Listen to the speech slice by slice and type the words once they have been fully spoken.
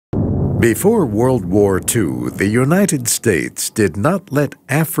Before World War II, the United States did not let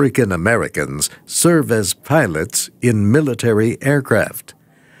African Americans serve as pilots in military aircraft.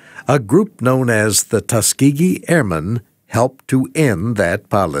 A group known as the Tuskegee Airmen helped to end that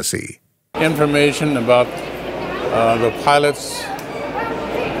policy. Information about the pilots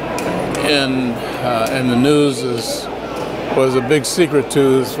in the news was a big secret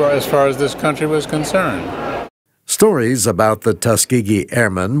to as far as this country was concerned. Stories about the Tuskegee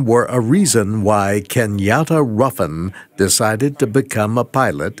Airmen were a reason why Kenyatta Ruffin decided to become a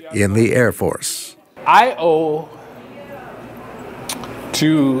pilot in the Air Force. I owe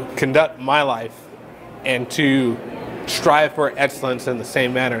to conduct my life and to strive for excellence in the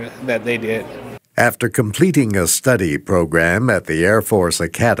same manner that they did. After completing a study program at the Air Force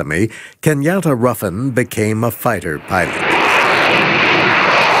Academy, Kenyatta Ruffin became a fighter pilot.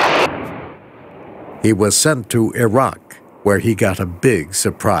 He was sent to Iraq, where he got a big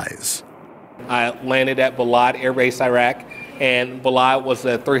surprise. I landed at Balad Air Base, Iraq, and Balad was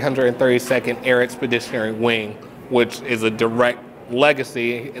the 332nd Air Expeditionary Wing, which is a direct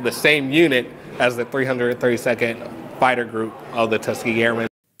legacy, the same unit as the 332nd Fighter Group of the Tuskegee Airmen.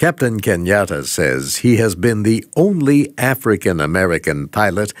 Captain Kenyatta says he has been the only African-American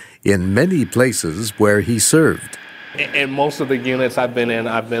pilot in many places where he served. In most of the units I've been in,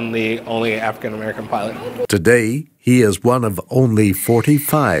 I've been the only African-American pilot. Today, he is one of only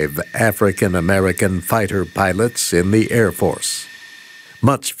 45 African-American fighter pilots in the Air Force,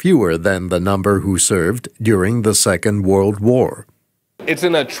 much fewer than the number who served during the Second World War. It's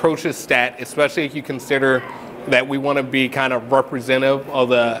an atrocious stat, especially if you consider that we want to be kind of representative of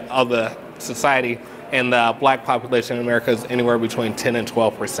the society, and the black population in America is anywhere between 10 and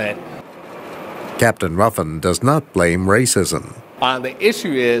 12%. Captain Ruffin does not blame racism. The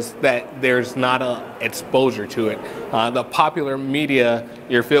issue is that there's not an exposure to it. The popular media,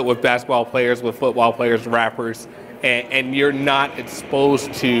 you're filled with basketball players, with football players, rappers, and you're not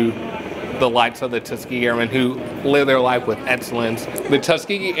exposed to the likes of the Tuskegee Airmen who live their life with excellence. The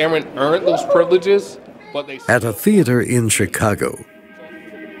Tuskegee Airmen earned those privileges, but they... At a theater in Chicago,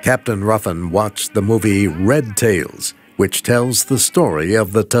 Captain Ruffin watched the movie Red Tails, which tells the story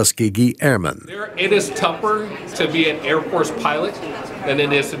of the Tuskegee Airmen. It is tougher to be an Air Force pilot than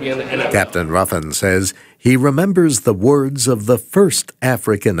it is to be in the NFL. Captain Ruffin says he remembers the words of the first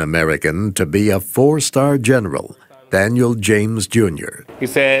African-American to be a four-star general, Daniel James Jr. He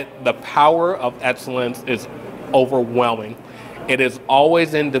said, "The power of excellence is overwhelming. It is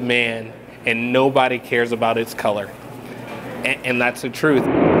always in demand, and nobody cares about its color." And that's the truth.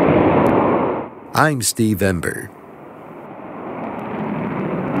 I'm Steve Ember.